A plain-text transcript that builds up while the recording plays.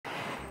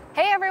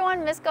Hey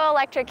everyone, Miss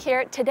GoElectric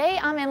here. Today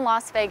I'm in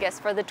Las Vegas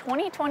for the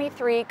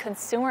 2023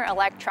 Consumer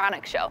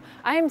Electronics Show.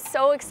 I am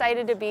so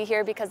excited to be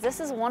here because this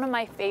is one of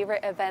my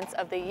favorite events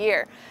of the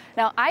year.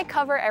 Now, I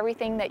cover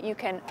everything that you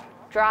can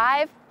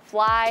drive,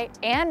 fly,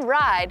 and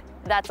ride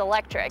that's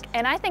electric.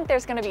 And I think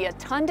there's gonna be a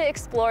ton to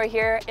explore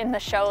here in the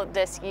show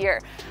this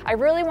year. I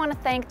really wanna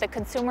thank the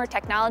Consumer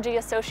Technology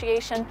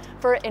Association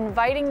for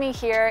inviting me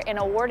here and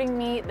awarding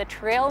me the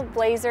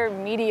Trailblazer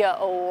Media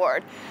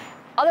Award.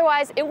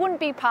 Otherwise, it wouldn't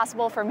be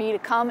possible for me to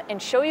come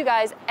and show you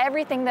guys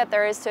everything that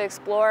there is to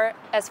explore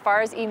as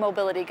far as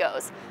e-mobility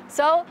goes.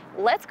 So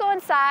let's go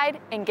inside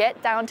and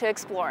get down to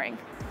exploring.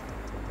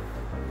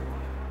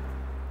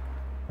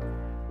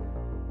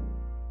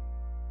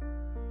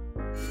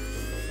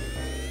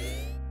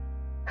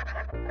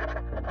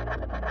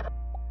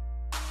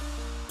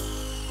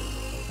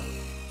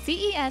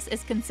 CES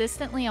is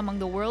consistently among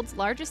the world's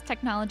largest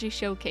technology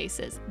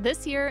showcases.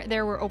 This year,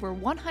 there were over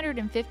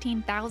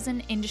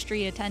 115,000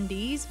 industry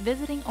attendees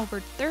visiting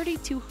over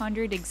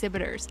 3,200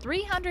 exhibitors.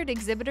 300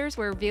 exhibitors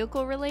were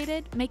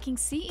vehicle-related, making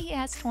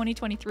CES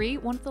 2023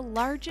 one of the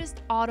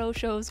largest auto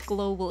shows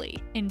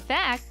globally. In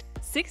fact,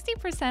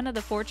 60% of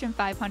the Fortune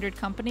 500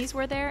 companies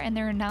were there, and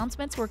their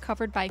announcements were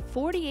covered by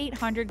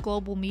 4,800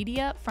 global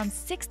media from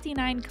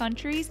 69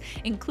 countries,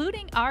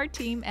 including our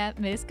team at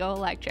Miss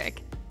GoElectric.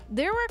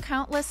 There were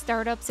countless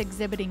startups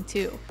exhibiting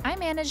too. I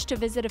managed to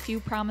visit a few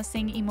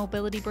promising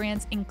e-mobility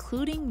brands,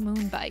 including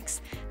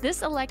MoonBikes.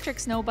 This electric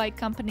snow bike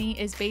company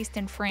is based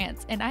in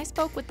France, and I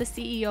spoke with the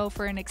CEO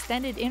for an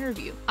extended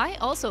interview. I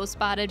also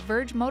spotted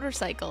Verge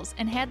Motorcycles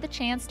and had the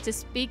chance to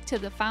speak to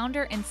the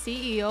founder and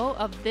CEO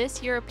of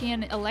this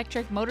European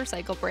electric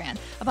motorcycle brand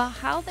about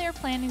how they're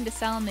planning to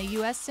sell in the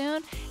US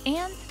soon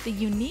and the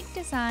unique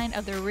design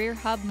of their rear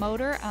hub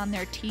motor on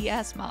their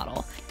TS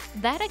model.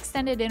 That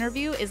extended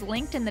interview is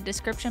linked in the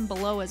description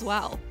below as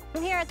well.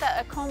 I'm here at the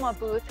Acoma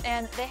booth,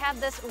 and they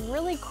have this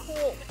really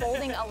cool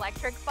folding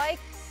electric bike,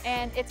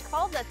 and it's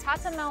called the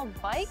Tatamel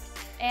bike.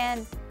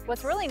 And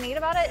what's really neat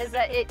about it is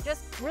that it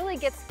just really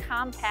gets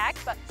compact,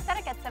 but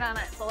Seta can sit on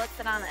it, so let's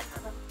sit on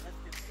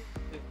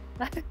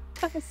it.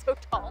 I'm so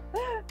tall.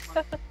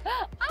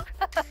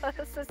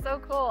 This is so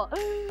cool.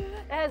 It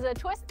has a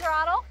twist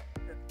throttle,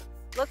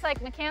 looks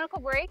like mechanical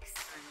brakes.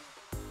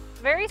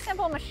 Very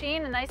simple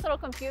machine, a nice little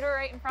computer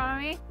right in front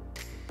of me.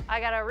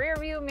 I got a rear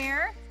view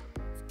mirror,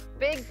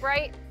 big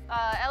bright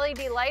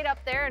LED light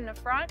up there in the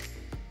front.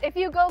 If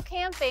you go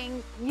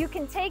camping, you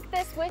can take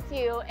this with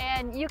you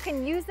and you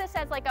can use this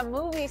as like a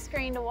movie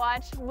screen to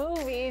watch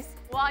movies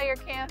while you're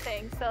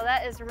camping. So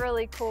that is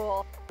really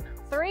cool.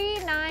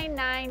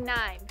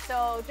 $3,999,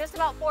 so just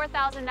about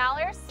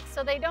 $4,000.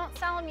 So they don't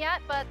sell them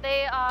yet, but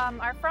they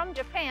are from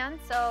Japan,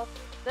 so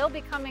they'll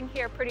be coming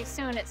here pretty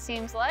soon, it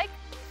seems like.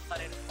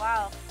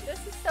 Wow,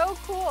 this is so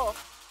cool.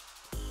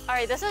 All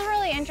right, this is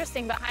really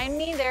interesting. Behind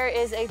me, there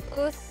is a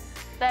booth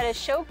that is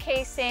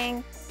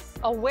showcasing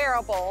a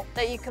wearable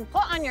that you can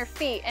put on your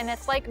feet, and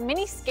it's like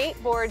mini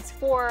skateboards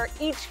for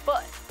each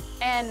foot,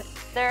 and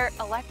they're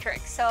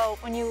electric. So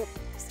when you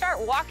start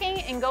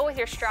walking and go with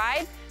your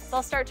stride,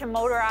 they'll start to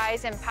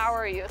motorize and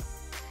power you.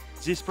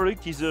 This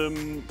product is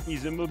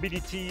a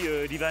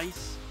mobility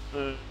device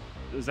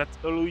that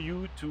allows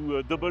you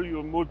to double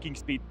your walking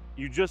speed.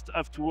 You just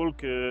have to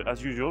walk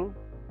as usual,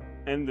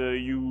 and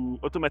you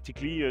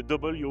automatically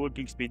double your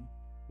walking speed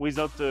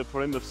without the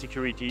problem of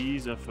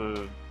securities.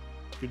 You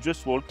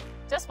just walk.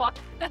 Just walk.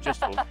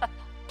 Just walk.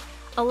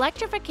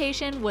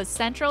 Electrification was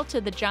central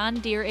to the John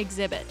Deere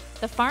exhibit.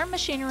 The farm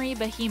machinery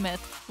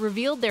behemoth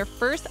revealed their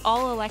first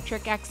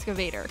all-electric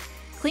excavator.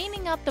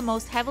 Cleaning up the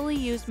most heavily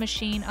used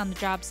machine on the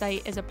job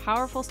site is a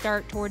powerful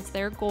start towards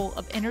their goal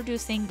of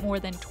introducing more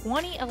than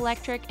 20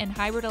 electric and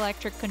hybrid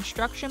electric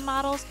construction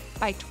models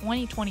by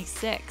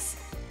 2026.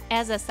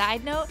 As a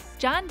side note,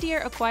 John Deere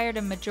acquired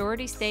a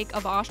majority stake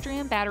of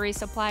Austrian battery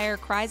supplier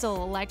Kreisel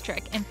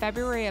Electric in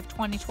February of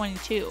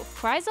 2022.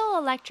 Kreisel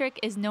Electric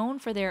is known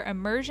for their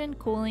immersion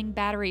cooling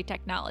battery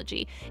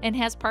technology and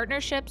has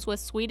partnerships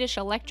with Swedish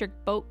electric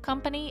boat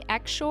company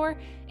Xshore,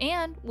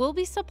 and will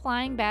be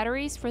supplying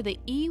batteries for the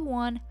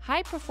E1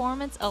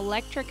 high-performance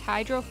electric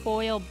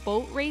hydrofoil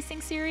boat racing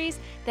series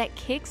that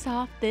kicks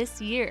off this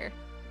year.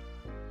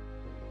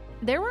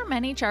 There were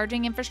many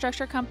charging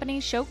infrastructure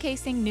companies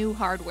showcasing new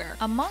hardware.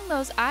 Among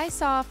those, I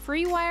saw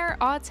FreeWire,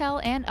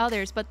 Autel, and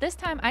others, but this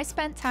time I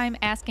spent time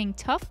asking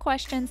tough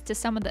questions to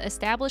some of the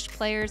established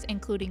players,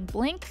 including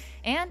Lynk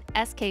and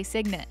SK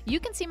Signet.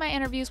 You can see my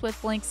interviews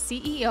with Link's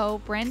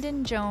CEO,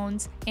 Brendan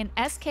Jones, and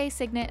SK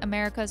Signet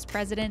America's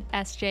president,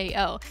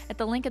 SJO, at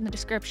the link in the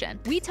description.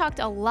 We talked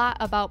a lot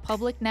about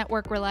public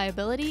network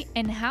reliability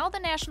and how the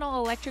National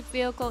Electric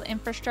Vehicle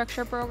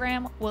Infrastructure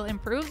Program will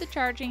improve the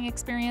charging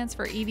experience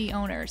for EV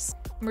owners.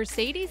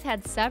 Mercedes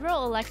had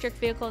several electric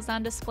vehicles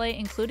on display,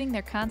 including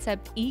their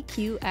concept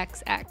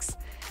EQXX.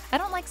 I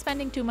don't like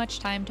spending too much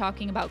time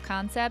talking about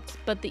concepts,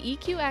 but the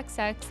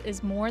EQXX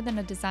is more than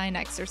a design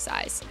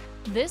exercise.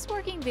 This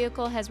working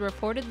vehicle has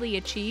reportedly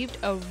achieved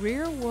a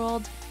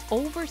rear-world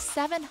over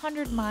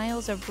 700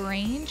 miles of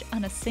range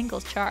on a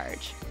single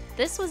charge.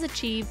 This was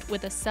achieved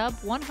with a sub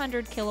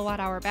 100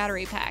 kilowatt-hour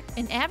battery pack,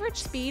 an average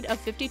speed of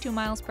 52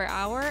 miles per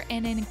hour,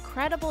 and an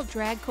incredible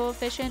drag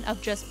coefficient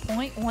of just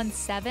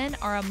 0.17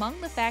 are among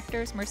the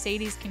factors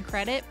Mercedes can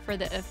credit for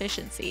the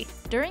efficiency.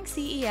 During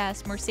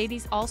CES,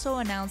 Mercedes also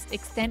announced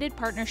extended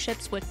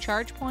partnerships with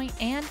ChargePoint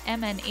and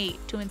MN8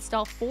 to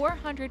install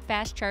 400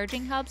 fast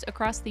charging hubs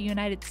across the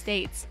United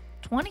States.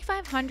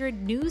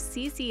 2,500 new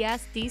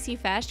CCS DC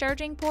fast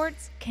charging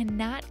ports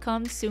cannot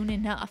come soon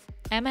enough.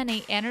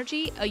 MN8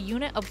 Energy, a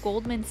unit of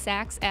Goldman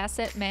Sachs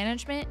Asset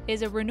Management,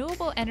 is a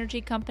renewable energy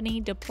company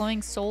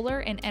deploying solar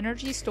and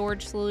energy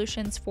storage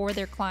solutions for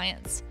their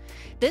clients.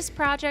 This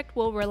project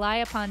will rely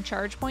upon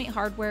ChargePoint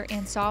hardware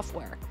and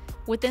software.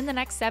 Within the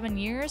next 7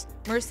 years,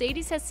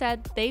 Mercedes has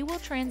said they will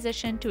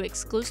transition to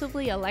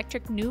exclusively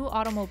electric new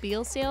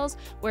automobile sales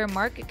where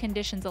market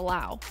conditions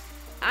allow.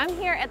 I'm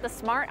here at the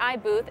Smart Eye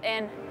booth,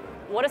 and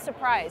what a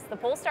surprise, the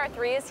Polestar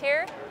 3 is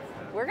here.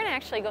 We're gonna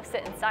actually go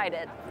sit inside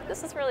it.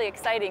 This is really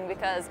exciting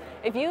because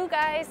if you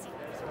guys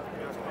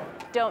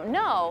don't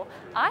know,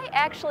 I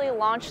actually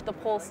launched the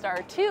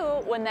Polestar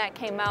 2 when that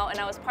came out, and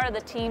I was part of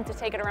the team to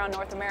take it around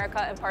North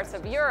America and parts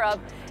of Europe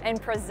and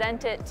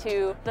present it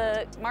to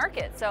the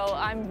market. So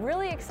I'm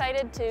really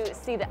excited to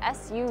see the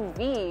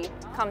SUV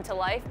come to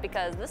life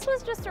because this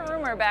was just a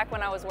rumor back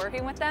when I was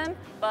working with them,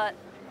 but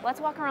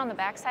let's walk around the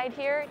backside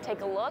here,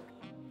 take a look.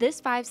 This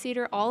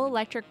 5-seater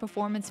all-electric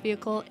performance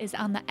vehicle is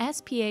on the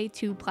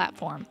SPA2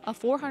 platform, a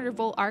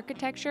 400-volt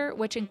architecture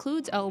which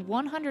includes a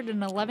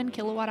 111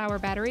 kilowatt-hour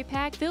battery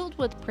pack filled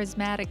with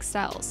prismatic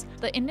cells.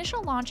 The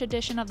initial launch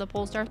edition of the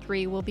Polestar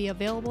 3 will be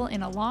available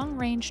in a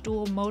long-range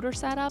dual motor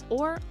setup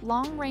or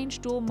long-range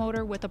dual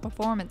motor with a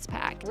performance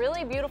pack.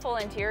 Really beautiful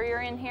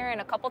interior in here,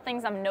 and a couple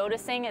things I'm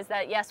noticing is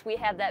that yes, we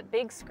have that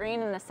big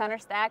screen in the center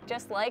stack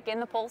just like in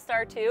the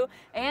Polestar 2,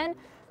 and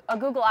a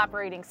Google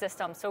operating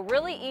system, so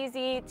really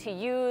easy to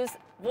use,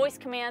 voice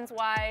commands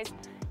wise,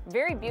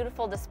 very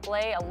beautiful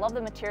display. I love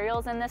the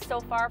materials in this so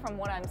far from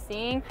what I'm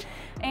seeing.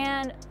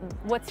 And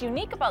what's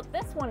unique about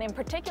this one in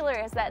particular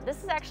is that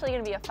this is actually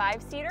going to be a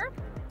 5-seater,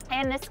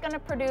 and it's going to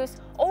produce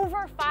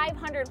over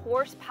 500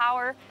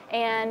 horsepower,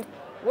 and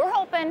we're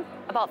hoping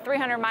about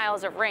 300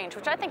 miles of range,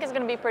 which I think is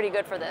going to be pretty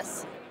good for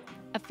this.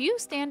 A few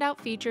standout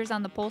features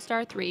on the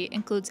Polestar 3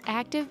 includes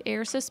active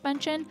air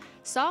suspension,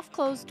 soft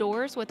closed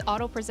doors with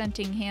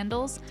auto-presenting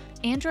handles,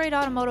 Android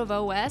Automotive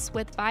OS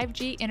with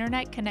 5G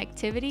internet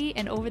connectivity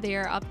and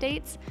over-the-air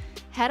updates,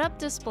 head-up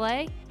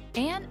display,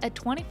 and a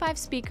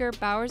 25-speaker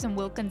Bowers &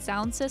 Wilkins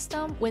sound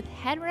system with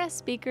headrest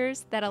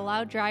speakers that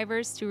allow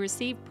drivers to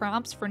receive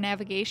prompts for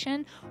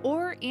navigation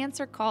or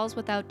answer calls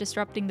without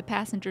disrupting the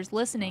passenger's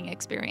listening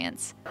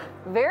experience.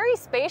 Very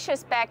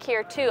spacious back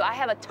here too. I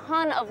have a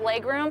ton of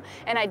leg room,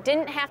 and I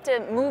didn't have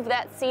to move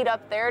that seat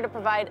up there to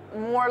provide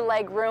more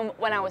leg room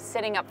when I was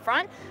sitting up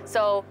front.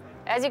 So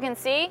as you can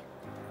see,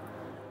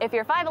 if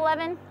you're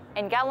 5'11"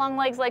 and got long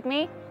legs like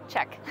me,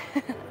 check.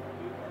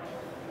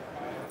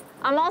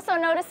 I'm also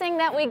noticing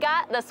that we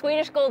got the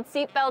Swedish gold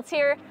seat belts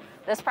here.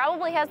 This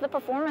probably has the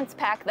performance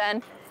pack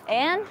then.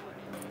 And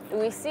do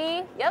we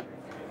see, yep,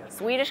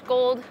 Swedish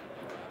gold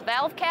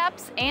valve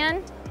caps,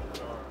 and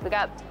we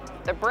got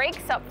the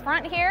brakes up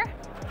front here.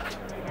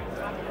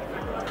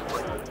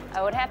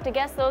 I would have to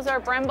guess those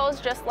are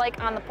Brembos just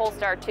like on the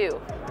Polestar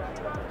 2.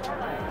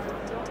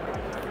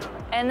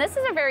 And this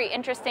is a very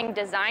interesting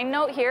design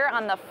note here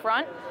on the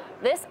front.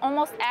 This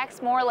almost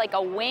acts more like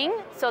a wing,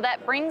 so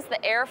that brings the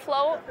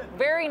airflow.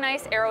 Very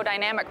nice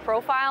aerodynamic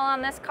profile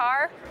on this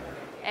car,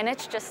 and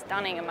it's just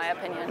stunning in my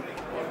opinion.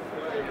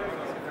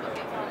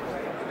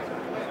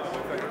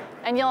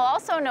 And you'll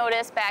also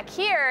notice back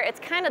here, it's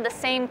kind of the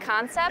same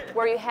concept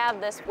where you have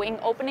this wing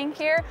opening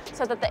here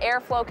so that the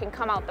airflow can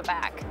come out the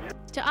back.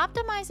 To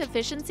optimize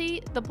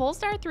efficiency, the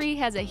Polestar 3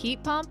 has a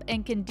heat pump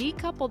and can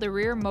decouple the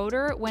rear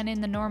motor when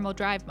in the normal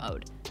drive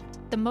mode.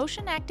 The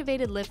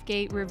motion-activated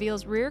liftgate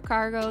reveals rear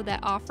cargo that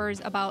offers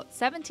about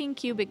 17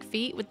 cubic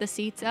feet with the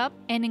seats up,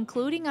 and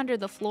including under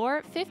the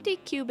floor, 50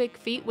 cubic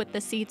feet with the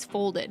seats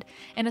folded,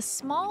 and a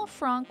small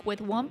frunk with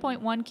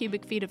 1.1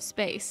 cubic feet of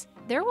space.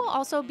 There will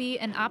also be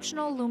an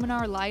optional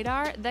Luminar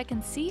LiDAR that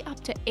can see up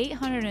to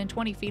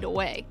 820 feet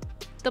away.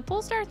 The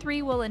Polestar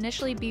 3 will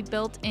initially be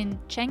built in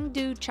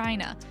Chengdu,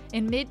 China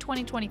in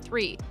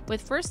mid-2023,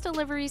 with first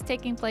deliveries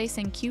taking place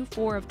in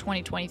Q4 of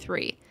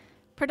 2023.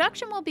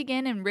 Production will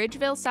begin in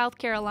Ridgeville, South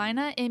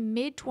Carolina in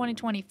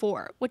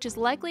mid-2024, which is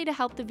likely to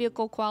help the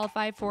vehicle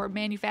qualify for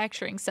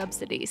manufacturing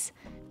subsidies.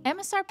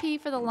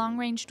 MSRP for the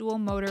long-range dual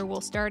motor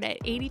will start at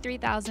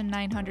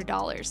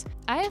 $83,900.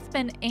 I have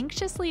been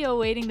anxiously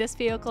awaiting this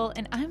vehicle,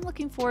 and I'm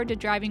looking forward to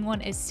driving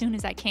one as soon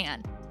as I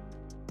can.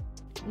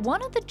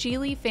 One of the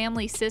Geely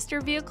family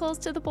sister vehicles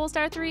to the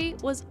Polestar 3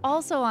 was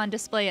also on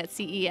display at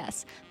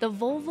CES, the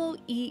Volvo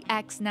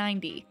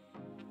EX90.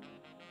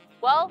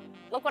 Well,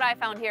 look what I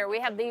found here. We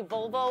have the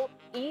Volvo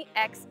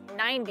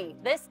EX90.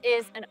 This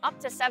is an up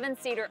to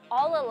 7-seater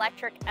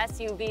all-electric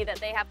SUV that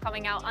they have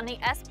coming out on the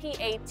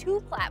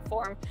SPA2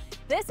 platform.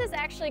 This is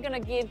actually going to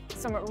give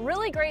some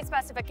really great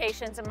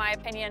specifications, in my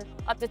opinion,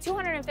 up to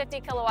 250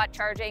 kilowatt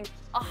charging,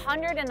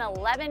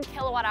 111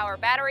 kilowatt hour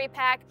battery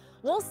pack.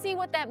 We'll see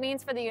what that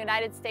means for the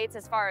United States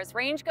as far as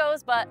range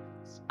goes, but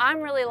I'm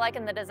really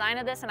liking the design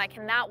of this and I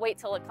cannot wait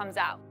till it comes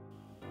out.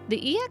 The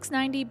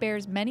EX90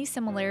 bears many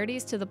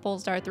similarities to the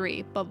Polestar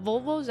 3, but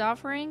Volvo's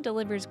offering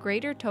delivers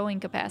greater towing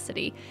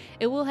capacity.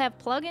 It will have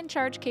plug-in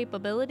charge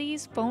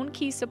capabilities, phone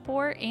key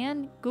support,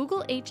 and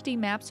Google HD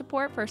Map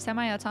support for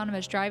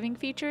semi-autonomous driving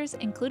features,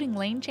 including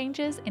lane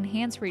changes and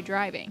hands-free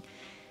driving.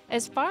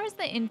 As far as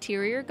the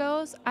interior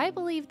goes, I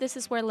believe this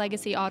is where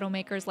legacy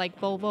automakers like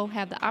Volvo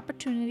have the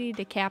opportunity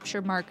to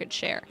capture market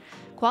share.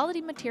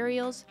 Quality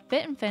materials,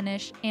 fit and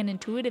finish, and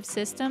intuitive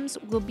systems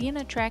will be an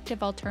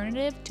attractive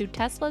alternative to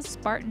Tesla's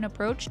Spartan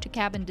approach to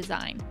cabin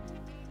design.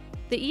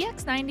 The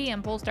EX90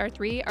 and Polestar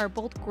 3 are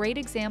both great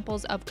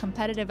examples of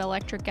competitive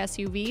electric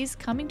SUVs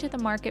coming to the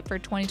market for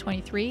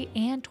 2023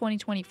 and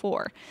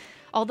 2024.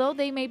 Although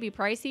they may be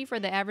pricey for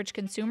the average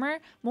consumer,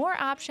 more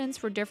options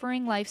for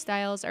differing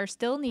lifestyles are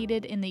still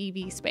needed in the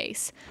EV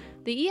space.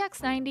 The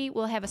EX90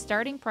 will have a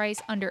starting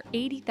price under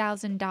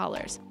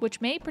 $80,000, which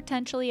may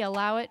potentially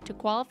allow it to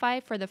qualify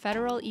for the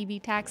federal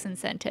EV tax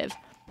incentive.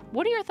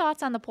 What are your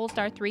thoughts on the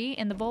Polestar 3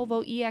 and the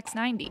Volvo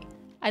EX90?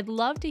 I'd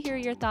love to hear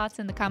your thoughts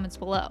in the comments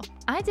below.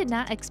 I did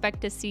not expect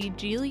to see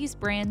Geely's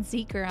brand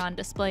Zeekr on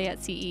display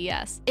at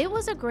CES. It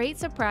was a great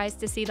surprise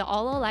to see the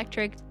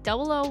all-electric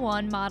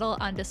 001 model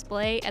on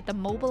display at the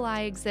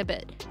Mobileye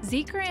exhibit.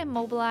 Zeekr and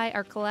Mobileye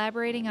are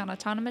collaborating on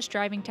autonomous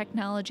driving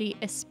technology,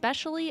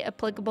 especially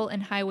applicable in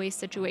highway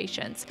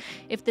situations.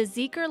 If the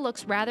Zeekr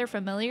looks rather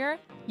familiar,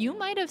 you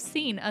might have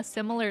seen a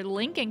similar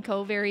Lynk &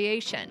 Co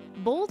variation.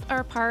 Both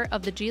are part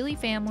of the Geely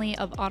family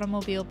of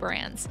automobile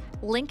brands.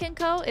 Lynk &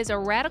 Co is a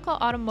radical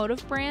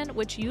automotive brand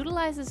which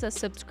utilizes a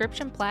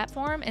subscription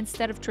platform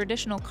instead of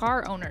traditional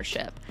car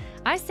ownership.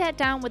 I sat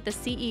down with the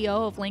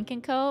CEO of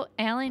Lynk & Co,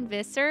 Alan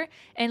Visser,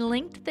 and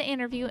linked the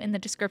interview in the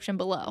description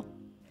below.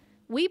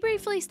 We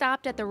briefly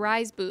stopped at the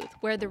Rise booth,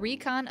 where the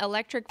Recon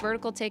electric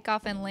vertical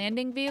takeoff and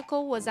landing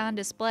vehicle was on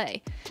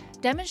display.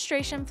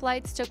 Demonstration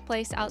flights took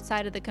place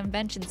outside of the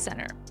convention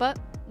center, but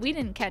we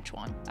didn't catch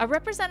one. A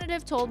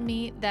representative told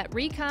me that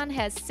Recon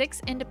has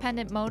 6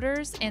 independent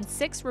motors and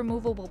 6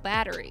 removable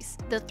batteries.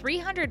 The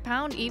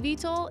 300-pound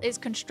eVTOL is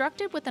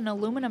constructed with an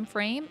aluminum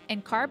frame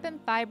and carbon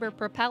fiber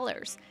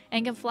propellers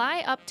and can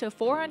fly up to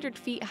 400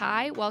 feet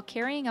high while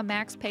carrying a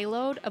max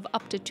payload of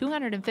up to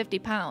 250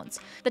 pounds.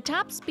 The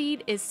top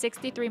speed is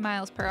 63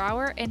 miles per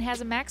hour and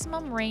has a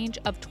maximum range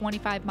of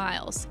 25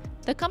 miles.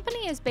 The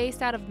company is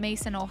based out of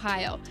Mason,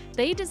 Ohio.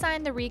 They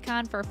designed the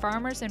Recon for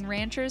farmers and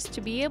ranchers to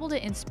be able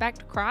to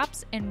inspect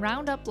crops and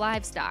round up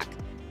livestock.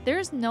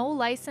 There's no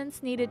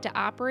license needed to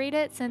operate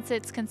it since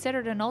it's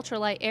considered an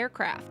ultralight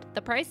aircraft.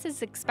 The price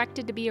is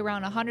expected to be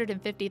around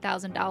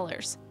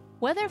 $150,000.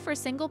 Whether for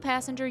single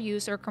passenger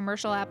use or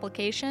commercial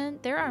application,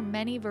 there are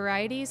many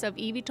varieties of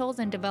eVTOLs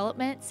in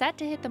development set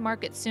to hit the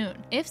market soon.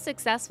 If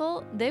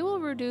successful, they will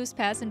reduce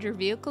passenger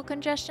vehicle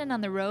congestion on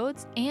the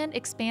roads and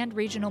expand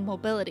regional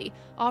mobility,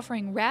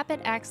 offering rapid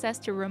access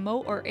to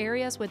remote or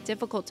areas with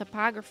difficult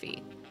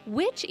topography.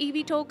 Which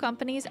eVTOL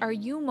companies are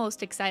you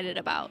most excited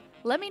about?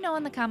 Let me know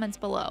in the comments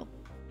below.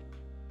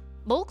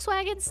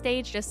 Volkswagen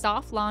staged a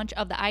soft launch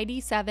of the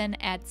ID.7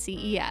 at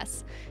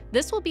CES.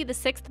 This will be the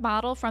 6th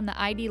model from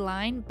the ID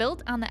line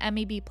built on the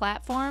MEB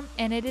platform,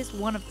 and it is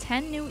one of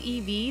 10 new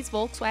EVs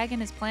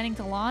Volkswagen is planning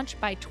to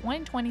launch by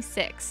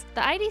 2026.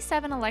 The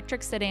ID.7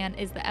 electric sedan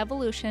is the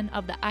evolution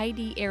of the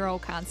ID Aero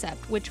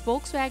concept, which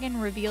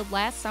Volkswagen revealed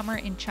last summer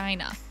in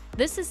China.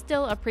 This is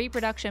still a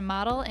pre-production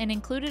model and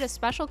included a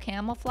special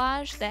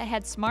camouflage that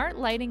had smart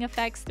lighting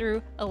effects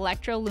through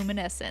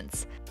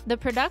electroluminescence. The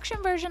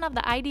production version of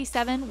the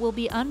ID.7 will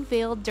be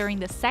unveiled during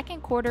the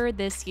second quarter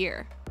this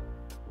year.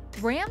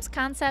 Ram's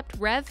concept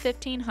Rev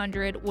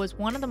 1500 was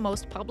one of the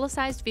most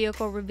publicized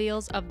vehicle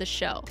reveals of the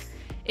show.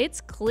 It's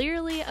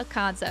clearly a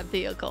concept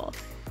vehicle.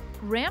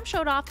 Ram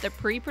showed off the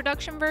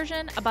pre-production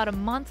version about a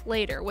month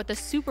later with a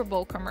Super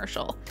Bowl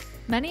commercial.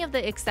 Many of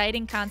the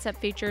exciting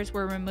concept features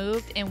were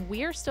removed, and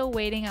we're still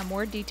waiting on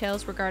more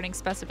details regarding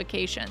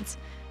specifications.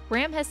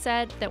 Ram has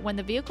said that when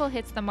the vehicle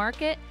hits the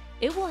market,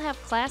 it will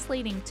have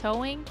class-leading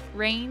towing,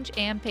 range,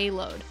 and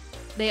payload.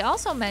 They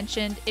also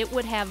mentioned it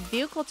would have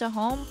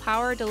vehicle-to-home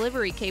power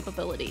delivery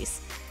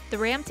capabilities. The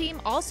Ram team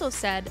also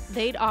said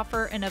they'd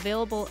offer an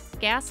available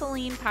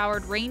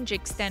gasoline-powered range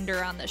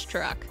extender on this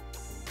truck.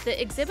 The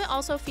exhibit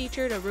also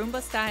featured a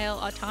Roomba-style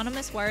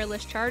autonomous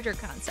wireless charger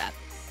concept.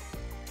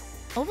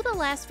 Over the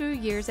last few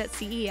years at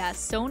CES,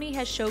 Sony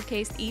has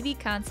showcased EV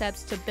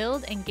concepts to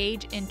build and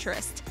gauge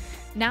interest.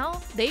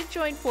 Now, they've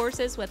joined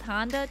forces with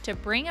Honda to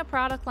bring a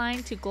product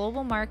line to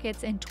global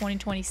markets in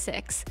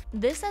 2026.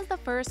 This is the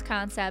first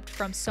concept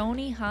from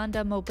Sony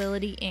Honda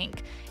Mobility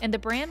Inc., and the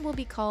brand will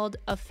be called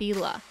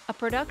Afeela. A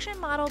production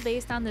model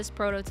based on this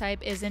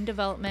prototype is in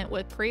development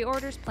with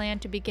pre-orders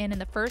planned to begin in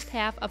the first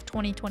half of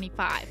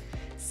 2025.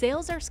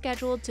 Sales are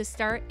scheduled to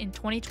start in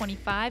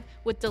 2025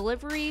 with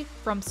delivery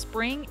from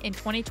spring in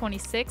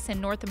 2026 in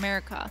North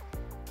America.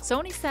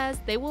 Sony says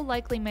they will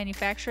likely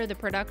manufacture the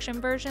production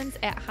versions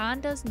at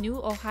Honda's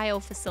new Ohio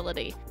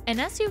facility. An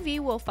SUV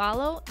will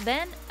follow,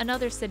 then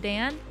another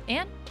sedan,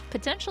 and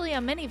potentially a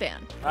minivan.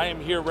 I am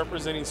here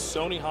representing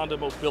Sony Honda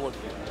Mobility,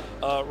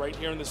 right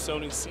here in the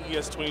Sony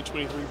CES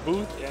 2023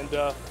 booth, and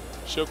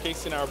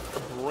showcasing our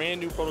brand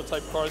new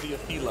prototype car, the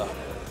Afeela.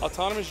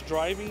 Autonomous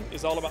driving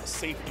is all about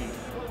safety.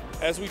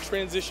 As we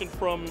transition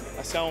from,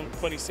 I sound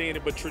funny saying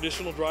it, but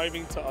traditional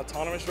driving to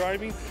autonomous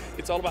driving,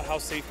 it's all about how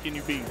safe can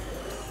you be.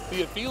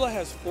 The Afeela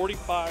has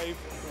 45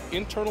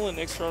 internal and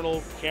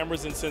external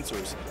cameras and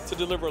sensors to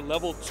deliver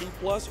level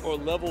 2+ or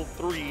level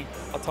 3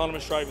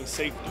 autonomous driving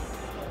safety.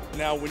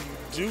 Now, when you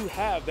do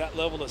have that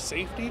level of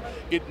safety,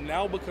 it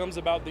now becomes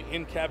about the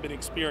in-cabin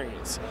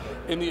experience.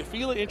 And the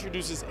Afeela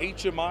introduces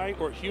HMI,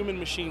 or human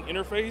machine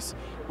interface,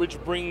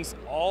 which brings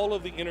all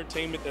of the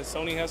entertainment that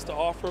Sony has to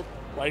offer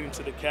right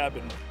into the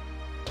cabin.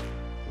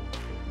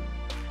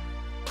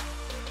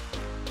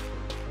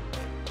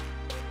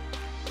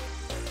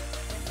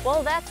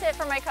 Well, that's it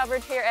for my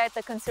coverage here at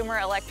the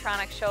Consumer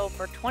Electronics Show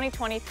for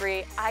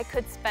 2023. I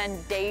could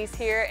spend days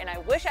here and I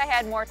wish I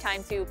had more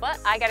time to, but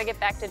I gotta get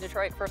back to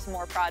Detroit for some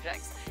more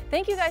projects.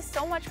 Thank you guys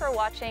so much for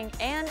watching,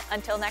 and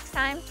until next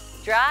time,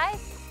 drive,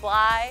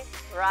 fly,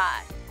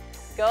 ride.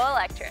 Go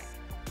electric.